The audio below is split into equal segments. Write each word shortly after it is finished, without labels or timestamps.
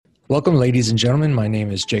Welcome, ladies and gentlemen. My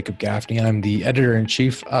name is Jacob Gaffney. I'm the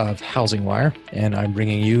editor-in-chief of Housing Wire, and I'm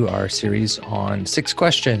bringing you our series on 6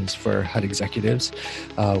 questions for HUD executives.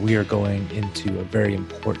 We are going into a very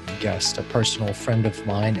important guest, a personal friend of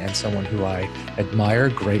mine and someone who I admire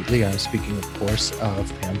greatly. I'm speaking, of course, of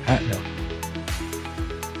Pam Patenaude.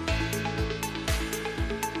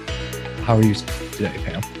 How are you today,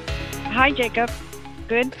 Pam? Hi, Jacob.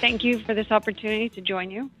 Good. Thank you for this opportunity to join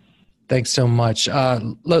you. Thanks so much.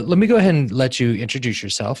 Let me go ahead and let you introduce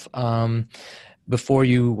yourself. Before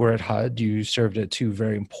you were at HUD, you served at 2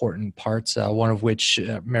 very important parts, one of which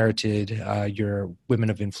merited your Women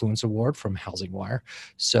of Influence Award from Housing Wire.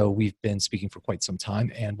 So we've been speaking for quite some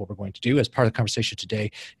time, and what we're going to do as part of the conversation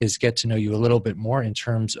today is get to know you a little bit more in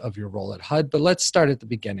terms of your role at HUD. But let's start at the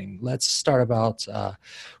beginning. Let's start about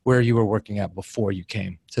where you were working at before you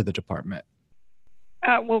came to the department.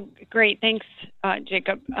 Well, great. Thanks,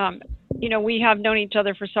 Jacob. We have known each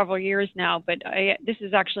other for several years now, but this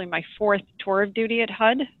is actually my 4th tour of duty at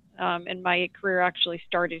HUD, and my career actually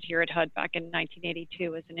started here at HUD back in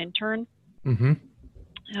 1982 as an intern. Mm-hmm.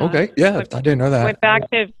 Okay, yeah, I didn't know that. Went back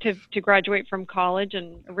to graduate from college,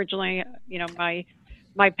 and originally,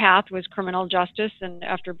 my path was criminal justice, and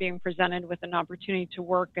after being presented with an opportunity to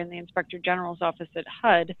work in the Inspector General's office at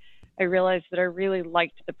HUD, I realized that I really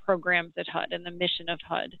liked the programs at HUD and the mission of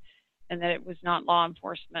HUD, and that it was not law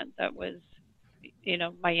enforcement that was,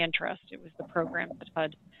 my interest. It was the programs at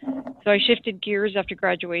HUD. So I shifted gears after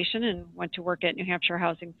graduation and went to work at New Hampshire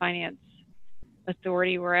Housing Finance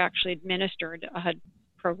Authority, where I actually administered a HUD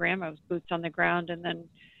program. I was boots on the ground, and then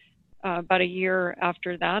about a year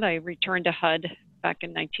after that, I returned to HUD back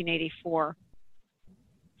in 1984.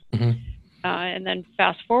 Mm-hmm. And then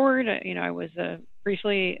fast forward, I was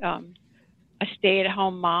briefly a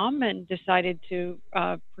stay-at-home mom and decided to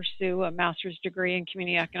pursue a master's degree in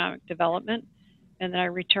community economic development. And then I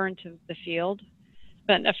returned to the field,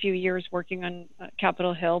 spent a few years working on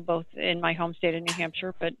Capitol Hill, both in my home state of New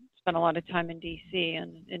Hampshire, but spent a lot of time in D.C.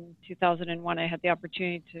 And in 2001, I had the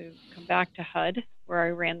opportunity to come back to HUD, where I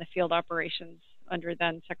ran the field operations under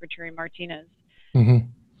then Secretary Martinez. Mm-hmm.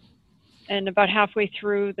 And about halfway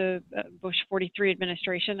through the Bush 43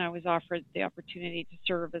 administration, I was offered the opportunity to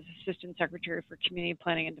serve as Assistant Secretary for Community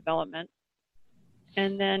Planning and Development.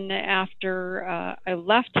 And then after I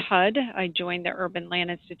left HUD, I joined the Urban Land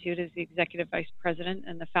Institute as the Executive Vice President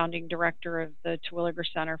and the Founding Director of the Terwilliger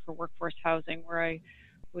Center for Workforce Housing, where I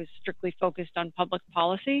was strictly focused on public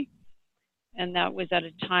policy. And that was at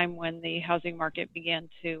a time when the housing market began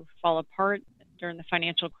to fall apart during the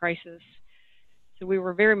financial crisis. So we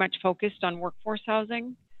were very much focused on workforce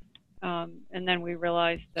housing, and then we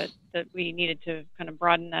realized that we needed to kind of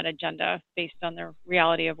broaden that agenda based on the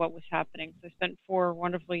reality of what was happening. So I spent 4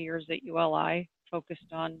 wonderful years at ULI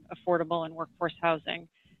focused on affordable and workforce housing,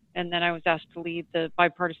 and then I was asked to lead the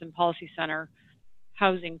Bipartisan Policy Center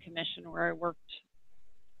Housing Commission, where I worked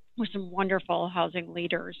with some wonderful housing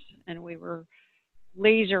leaders, and we were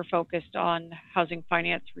laser focused on housing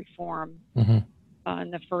finance reform. Mm-hmm.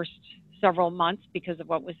 In the first several months because of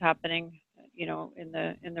what was happening, in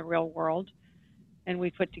the real world, and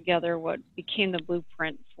we put together what became the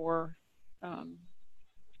blueprint for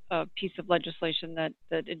a piece of legislation that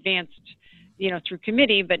advanced, through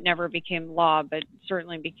committee, but never became law, but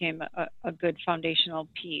certainly became a good foundational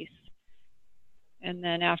piece. And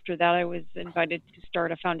then after that, I was invited to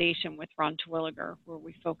start a foundation with Ron Terwilliger, where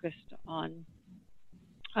we focused on,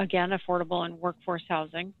 again, affordable and workforce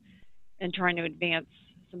housing, and trying to advance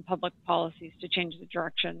some public policies to change the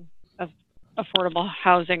direction of affordable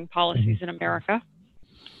housing policies in America.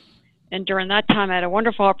 And during that time, I had a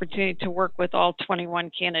wonderful opportunity to work with all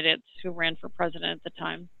 21 candidates who ran for president at the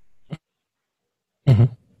time. Mm-hmm.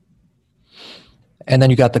 And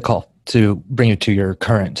then you got the call to bring you to your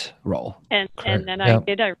current role. And then I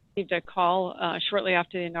received a call shortly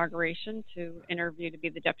after the inauguration to interview to be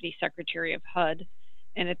the Deputy Secretary of HUD.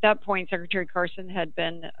 And at that point, Secretary Carson had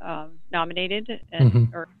been nominated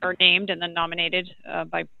and, or named and then nominated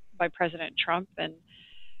by President Trump. And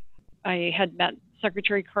I had met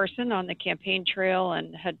Secretary Carson on the campaign trail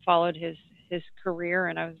and had followed his career.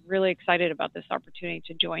 And I was really excited about this opportunity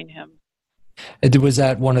to join him. Was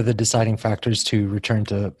that one of the deciding factors to return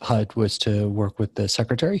to HUD, was to work with the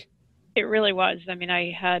Secretary? It really was. I mean,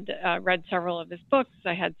 I had read several of his books.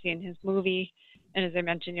 I had seen his movie. And as I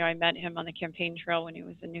mentioned, I met him on the campaign trail when he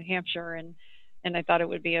was in New Hampshire, and I thought it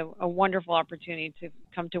would be a wonderful opportunity to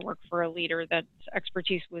come to work for a leader that's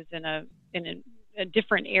expertise was in a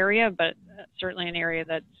different area, but certainly an area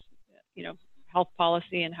that's, health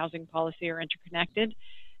policy and housing policy are interconnected,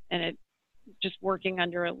 and it just working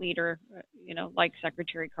under a leader, like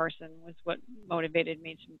Secretary Carson was what motivated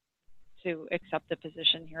me to accept the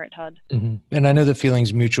position here at HUD. Mm-hmm. And I know the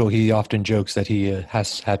feeling's mutual. He often jokes that he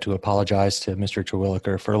has had to apologize to Mr.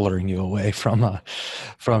 Terwilliger for luring you away from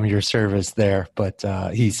your service there. But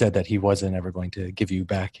he said that he wasn't ever going to give you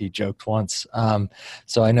back. He joked once.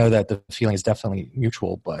 So I know that the feeling is definitely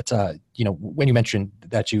mutual. But when you mentioned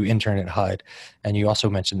that you interned at HUD, and you also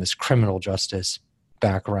mentioned this criminal justice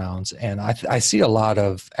backgrounds, and I see a lot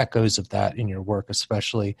of echoes of that in your work,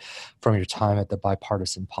 especially from your time at the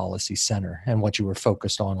Bipartisan Policy Center and what you were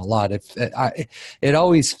focused on a lot. It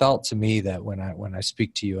always felt to me that when I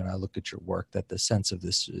speak to you and I look at your work, that the sense of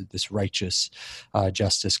this righteous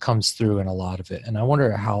justice comes through in a lot of it. And I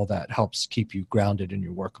wonder how that helps keep you grounded in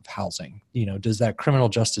your work of housing. Does that criminal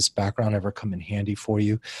justice background ever come in handy for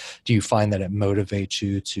you? Do you find that it motivates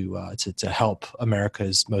you to help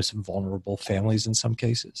America's most vulnerable families in some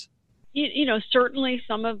cases? Certainly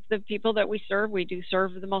some of the people that we do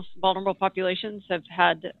serve the most vulnerable populations, have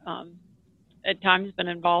had at times been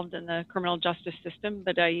involved in the criminal justice system.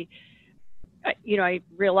 But I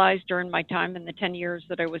realized during my time in the 10 years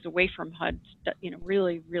that I was away from HUD,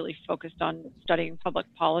 really, really focused on studying public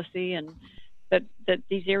policy, and that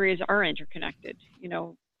these areas are interconnected.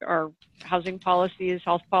 Our housing policy is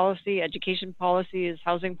health policy, education policy is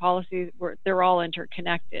housing policy. They're all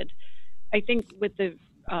interconnected. I think with the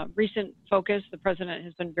recent focus, the president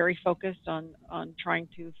has been very focused on trying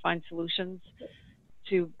to find solutions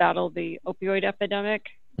to battle the opioid epidemic.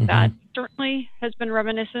 Mm-hmm. That certainly has been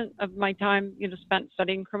reminiscent of my time, spent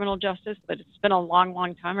studying criminal justice, but it's been a long,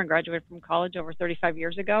 long time. I graduated from college over 35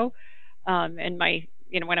 years ago. And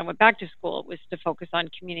when I went back to school, it was to focus on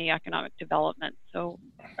community economic development. So,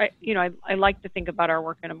 I like to think about our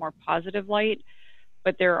work in a more positive light,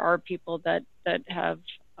 but there are people that have,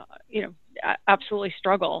 absolutely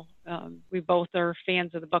struggle. We both are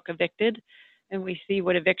fans of the book Evicted, and we see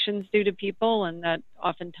what evictions do to people, and that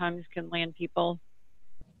oftentimes can land people,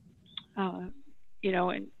 in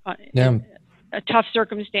a tough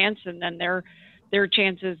circumstance, and then their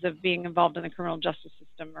chances of being involved in the criminal justice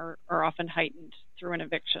system are often heightened through an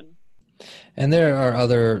eviction. And there are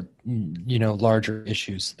other, larger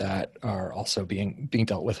issues that are also being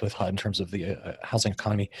dealt with HUD in terms of the housing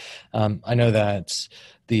economy. I know that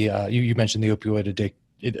you mentioned the opioid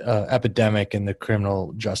epidemic in the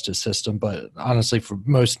criminal justice system, but honestly, for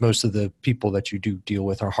most of the people that you do deal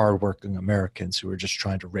with are hardworking Americans who are just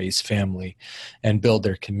trying to raise family and build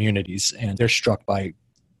their communities, and they're struck by,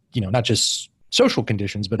 not just social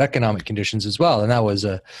conditions, but economic conditions as well. And that was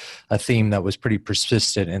a theme that was pretty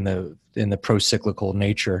persistent in the pro-cyclical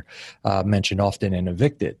nature mentioned often in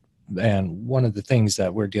Evicted. And one of the things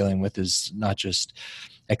that we're dealing with is not just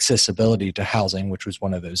accessibility to housing, which was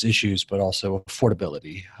one of those issues, but also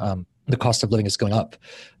affordability. The cost of living is going up.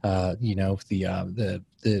 The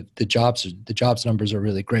jobs numbers are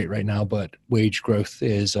really great right now, but wage growth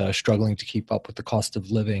is struggling to keep up with the cost of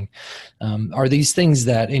living. Are these things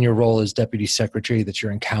that in your role as deputy secretary that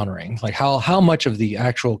you're encountering? Like how much of the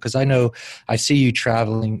actual, because I know I see you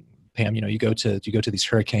traveling, Pam, you go to these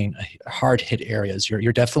hurricane hard hit areas.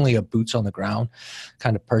 You're definitely a boots on the ground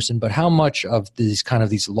kind of person, but how much of these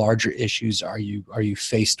larger issues are you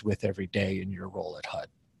faced with every day in your role at HUD?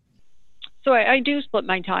 So I do split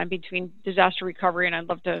my time between disaster recovery, and I'd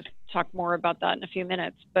love to talk more about that in a few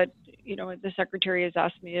minutes. But, the secretary has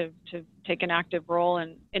asked me to take an active role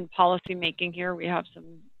in policy making here. We have some,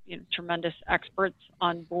 tremendous experts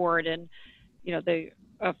on board, and, the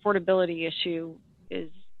affordability issue is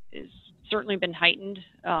certainly been heightened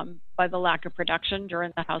by the lack of production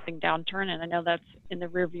during the housing downturn. And I know that's in the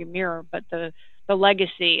rearview mirror, but the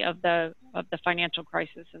legacy of the financial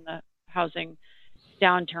crisis and the housing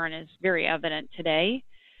downturn is very evident today.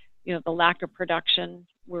 The lack of production,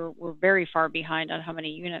 we're very far behind on how many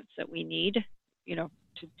units that we need,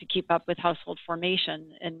 to keep up with household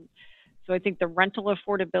formation. And so I think the rental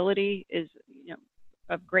affordability is,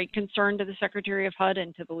 of great concern to the Secretary of HUD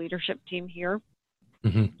and to the leadership team here.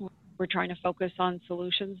 Mm-hmm. We're trying to focus on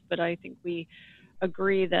solutions, but I think we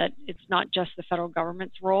agree that it's not just the federal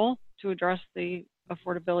government's role to address the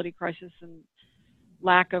affordability crisis and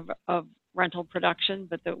lack of rental production,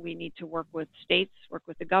 but that we need to work with states, work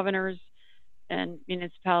with the governors and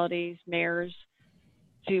municipalities, mayors,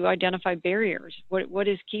 to identify barriers. What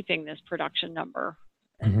is keeping this production number?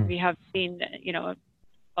 And mm-hmm. we have seen,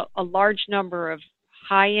 a large number of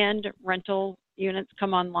high-end rental units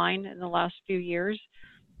come online in the last few years,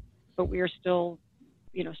 but we are still,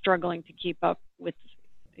 struggling to keep up with,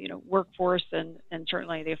 workforce and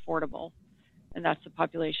certainly the affordable. And that's the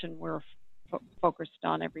population we're focused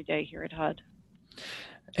on every day here at HUD.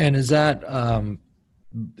 And is that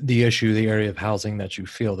the issue, the area of housing that you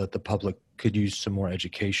feel that the public could use some more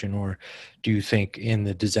education, or do you think in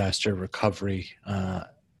the disaster recovery,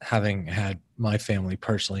 having had my family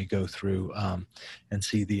personally go through and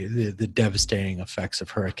see the devastating effects of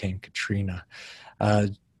Hurricane Katrina, uh,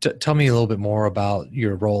 tell me a little bit more about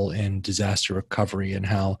your role in disaster recovery and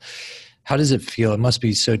how does it feel? It must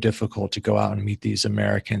be so difficult to go out and meet these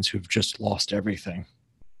Americans who've just lost everything.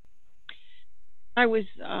 I was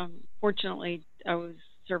fortunately I was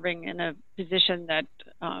serving in a position that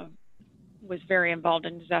was very involved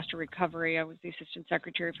in disaster recovery. I was the assistant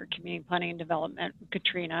secretary for community planning and development.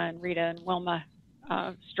 Katrina and Rita and Wilma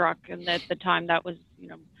struck, and at the time that was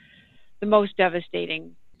the most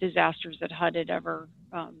devastating disasters that HUD had ever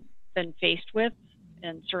been faced with,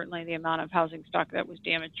 and certainly the amount of housing stock that was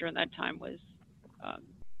damaged during that time was um,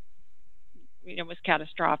 was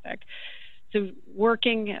catastrophic. So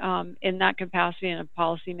working in that capacity in a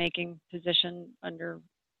policymaking position under,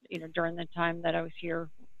 during the time that I was here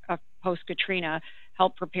post Katrina,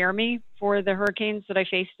 helped prepare me for the hurricanes that I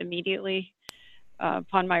faced immediately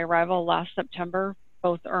upon my arrival last September.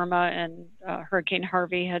 Both Irma and Hurricane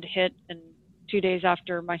Harvey had hit, and 2 days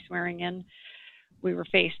after my swearing in, we were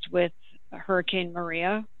faced with Hurricane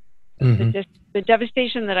Maria. Mm-hmm. The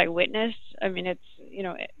devastation that I witnessed, I mean,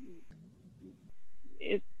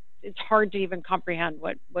 it's hard to even comprehend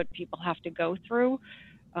what people have to go through.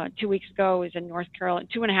 2 weeks ago, I was in North Carolina.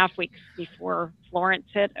 2.5 weeks before Florence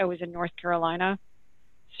hit, I was in North Carolina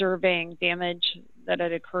surveying damage that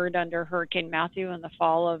had occurred under Hurricane Matthew in the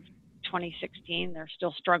fall of 2016. They're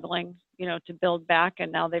still struggling, to build back,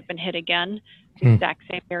 and now they've been hit again, the exact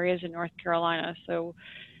same areas in North Carolina. So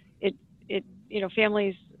it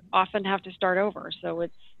families often have to start over. So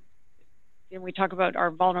it's, we talk about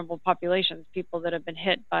our vulnerable populations, people that have been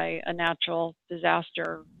hit by a natural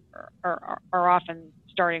disaster are often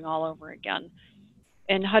starting all over again.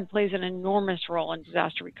 And HUD plays an enormous role in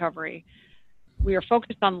disaster recovery. We are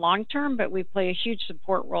focused on long term, but we play a huge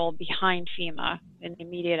support role behind FEMA in the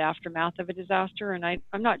immediate aftermath of a disaster. And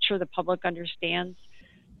I'm not sure the public understands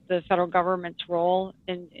the federal government's role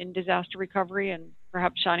in disaster recovery, and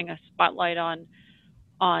perhaps shining a spotlight on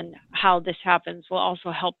how this happens will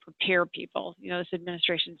also help prepare people. This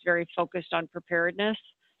administration is very focused on preparedness.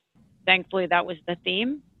 Thankfully, that was the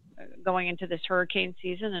theme going into this hurricane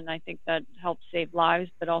season, and I think that helps save lives,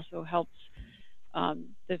 but also helps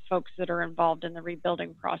the folks that are involved in the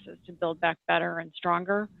rebuilding process to build back better and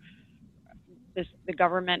stronger. The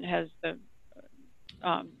government has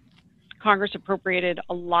Congress appropriated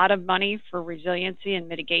a lot of money for resiliency and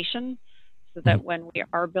mitigation, so that when we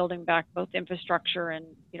are building back both infrastructure and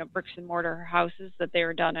bricks and mortar houses, that they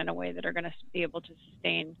are done in a way that are going to be able to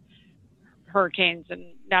sustain hurricanes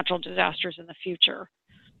and natural disasters in the future.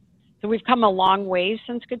 So we've come a long way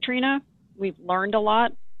since Katrina. We've learned a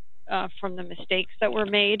lot from the mistakes that were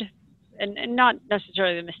made, and not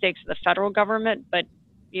necessarily the mistakes of the federal government, but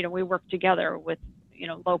we work together with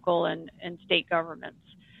local and state governments,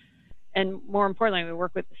 and more importantly, we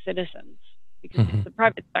work with the citizens, because it's the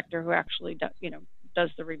private sector who actually does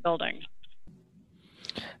the rebuilding.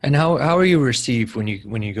 And how are you received when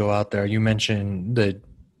you go out there? You mentioned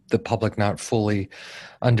the public not fully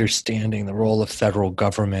understanding the role of federal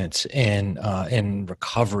government in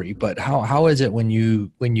recovery, but how is it when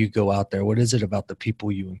you go out there? What is it about the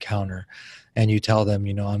people you encounter, and you tell them,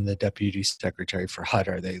 I'm the deputy secretary for HUD?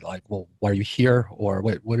 Are they like, well, why are you here? Or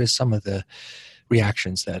what is some of the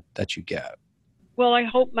reactions that you get? Well, I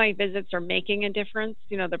hope my visits are making a difference.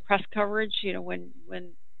 The press coverage, when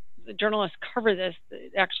the journalists cover this,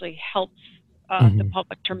 it actually helps the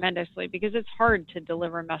public tremendously, because it's hard to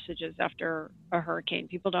deliver messages after a hurricane.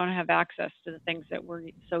 People don't have access to the things that we're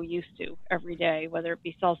so used to every day, whether it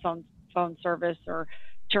be cell phone service or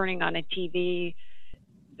turning on a TV.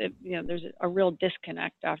 There's a real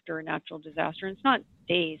disconnect after a natural disaster. And it's not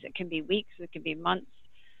days; it can be weeks, it can be months.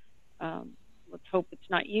 Let's hope it's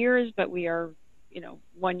not years, but we are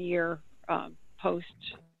 1 year post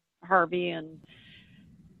Harvey and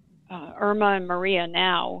Irma and Maria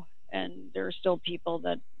now, and there are still people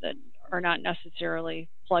that are not necessarily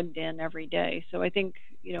plugged in every day. So I think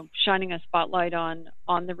shining a spotlight on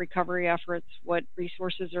the recovery efforts, what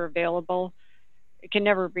resources are available, it can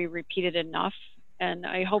never be repeated enough. And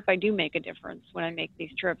I hope I do make a difference when I make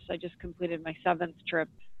these trips. I just completed my 7th trip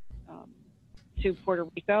to Puerto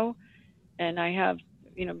Rico, and I have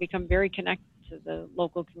become very connected to the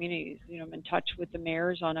local communities. I'm in touch with the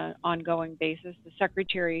mayors on an ongoing basis. The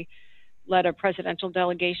secretary led a presidential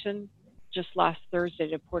delegation just last Thursday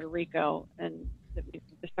to Puerto Rico, and the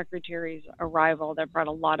secretary's arrival that brought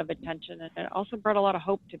a lot of attention, and it also brought a lot of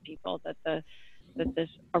hope to people that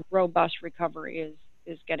a robust recovery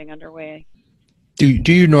is getting underway.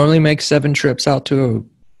 Do you normally make 7 trips out to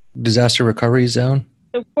a disaster recovery zone?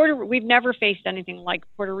 So we've never faced anything like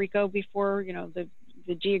Puerto Rico before. You know,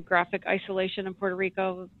 the geographic isolation in Puerto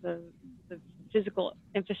Rico, the physical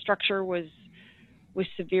infrastructure was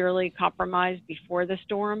severely compromised before the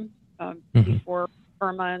storm, before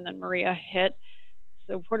Irma and then Maria hit.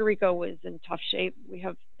 So Puerto Rico was in tough shape. We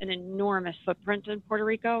have an enormous footprint in Puerto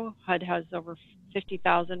Rico. HUD has over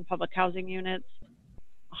 50,000 public housing units.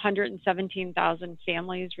 117,000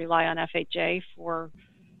 families rely on FHA for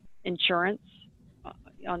insurance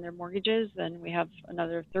on their mortgages, and we have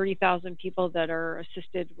another 30,000 people that are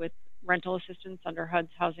assisted with rental assistance under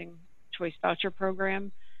HUD's Housing Choice Voucher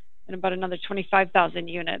Program, and about another 25,000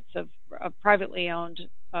 units of privately owned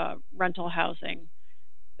rental housing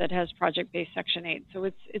that has project-based Section 8. So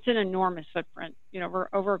it's an enormous footprint. You know,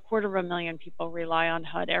 over 250,000 people rely on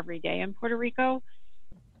HUD every day in Puerto Rico.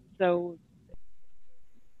 So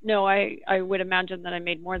no, I would imagine that I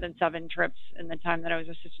made more than 7 trips in the time that I was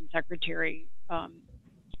Assistant Secretary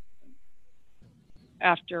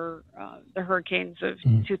after the hurricanes of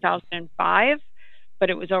 2005, but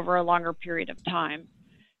it was over a longer period of time.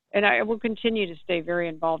 And I will continue to stay very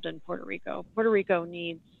involved in Puerto Rico. Puerto Rico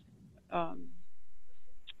needs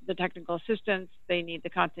the technical assistance, they need the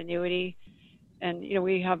continuity. And, you know,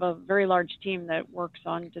 we have a very large team that works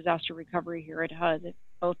on disaster recovery here at HUD,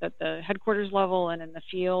 both at the headquarters level and in the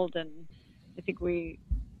field. And I think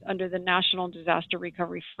under the National Disaster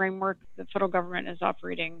Recovery Framework, the federal government is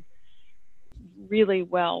operating really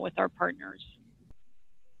well with our partners.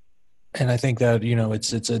 And I think that, you know,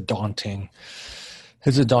 it's a daunting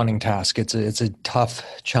task. It's a tough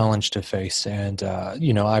challenge to face. And,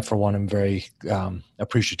 you know, I, for one, am very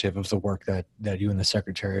appreciative of the work that you and the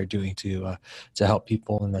Secretary are doing to help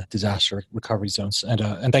people in the disaster recovery zones.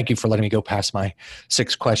 And thank you for letting me go past my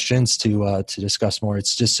 6 questions to discuss more.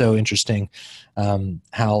 It's just so interesting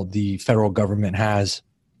how the federal government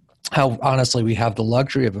how honestly we have the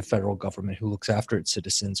luxury of a federal government who looks after its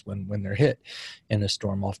citizens when they're hit in a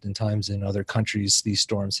storm. Oftentimes in other countries, these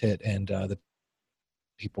storms hit and the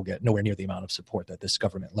people get nowhere near the amount of support that this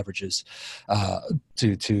government leverages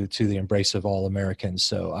to the embrace of all Americans.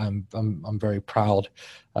 So I'm very proud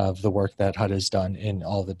of the work that HUD has done in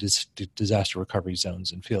all the disaster recovery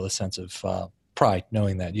zones, and feel a sense of pride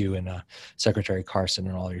knowing that you and Secretary Carson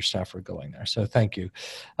and all your staff are going there. So thank you.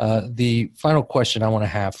 The final question I want to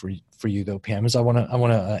have for you though, Pam, is I want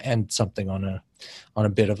to end something on a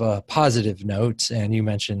bit of a positive note. And you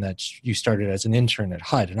mentioned that you started as an intern at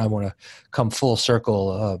HUD, and I want to come full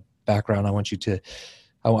circle background. I want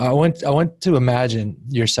to imagine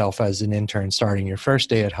yourself as an intern starting your first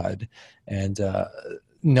day at HUD and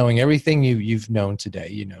knowing everything you've known today.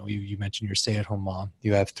 You know, you mentioned you're a stay-at-home mom.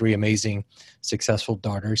 You have 3 amazing, successful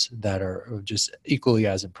daughters that are just equally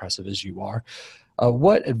as impressive as you are.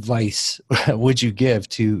 What advice would you give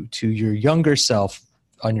to your younger self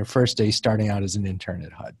on your first day starting out as an intern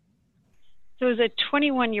at HUD? So as a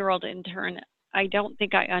 21-year-old intern, I don't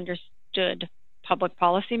think I understood public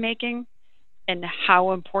policy making and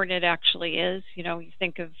how important it actually is. You know, you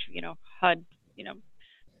think of, you know, HUD, you know,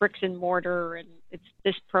 bricks and mortar, and it's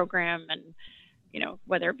this program, and, you know,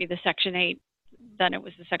 whether it be the Section 8, then it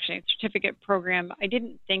was the Section 8 certificate program. I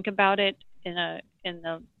didn't think about it in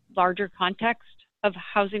the larger context of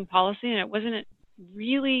housing policy, and it wasn't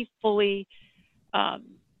really fully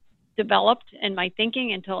developed in my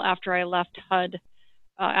thinking until after I left HUD,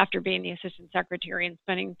 after being the Assistant Secretary and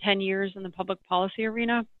spending 10 years in the public policy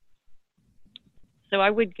arena. So I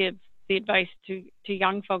would give the advice to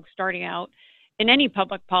young folks starting out in any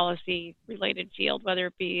public policy related field, whether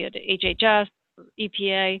it be at HHS or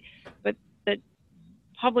EPA, but that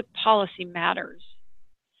public policy matters.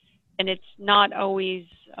 And it's not always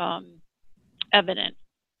evident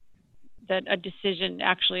that a decision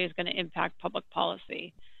actually is going to impact public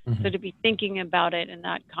policy. Mm-hmm. So to be thinking about it in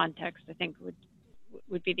that context, I think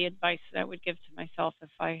would be the advice that I would give to myself if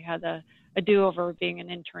I had a do-over being an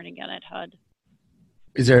intern again at HUD.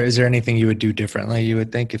 Is there anything you would do differently, you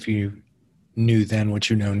would think, if you knew then what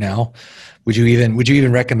you know now? Would you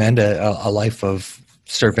even recommend a life of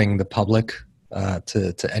serving the public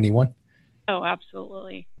to anyone? Oh,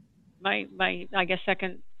 absolutely. My I guess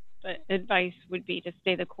second advice would be to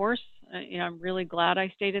stay the course. You know, I'm really glad I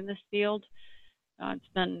stayed in this field. It's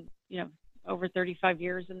been, you know, over 35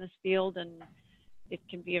 years in this field, and it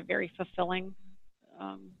can be a very fulfilling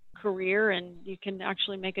career, and you can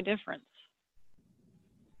actually make a difference.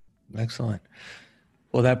 Excellent.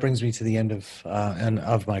 Well, that brings me to the end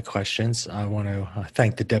of my questions. I want to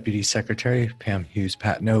thank the Deputy Secretary, Pam Hughes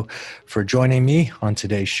Patenaude, for joining me on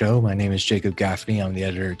today's show. My name is Jacob Gaffney. I'm the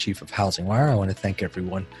Editor-in-Chief of Housing Wire. I want to thank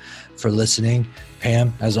everyone for listening.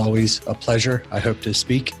 Pam, as always, a pleasure. I hope to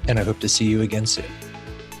speak, and I hope to see you again soon.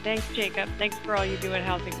 Thanks, Jacob. Thanks for all you do at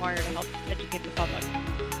Housing Wire to help educate the public.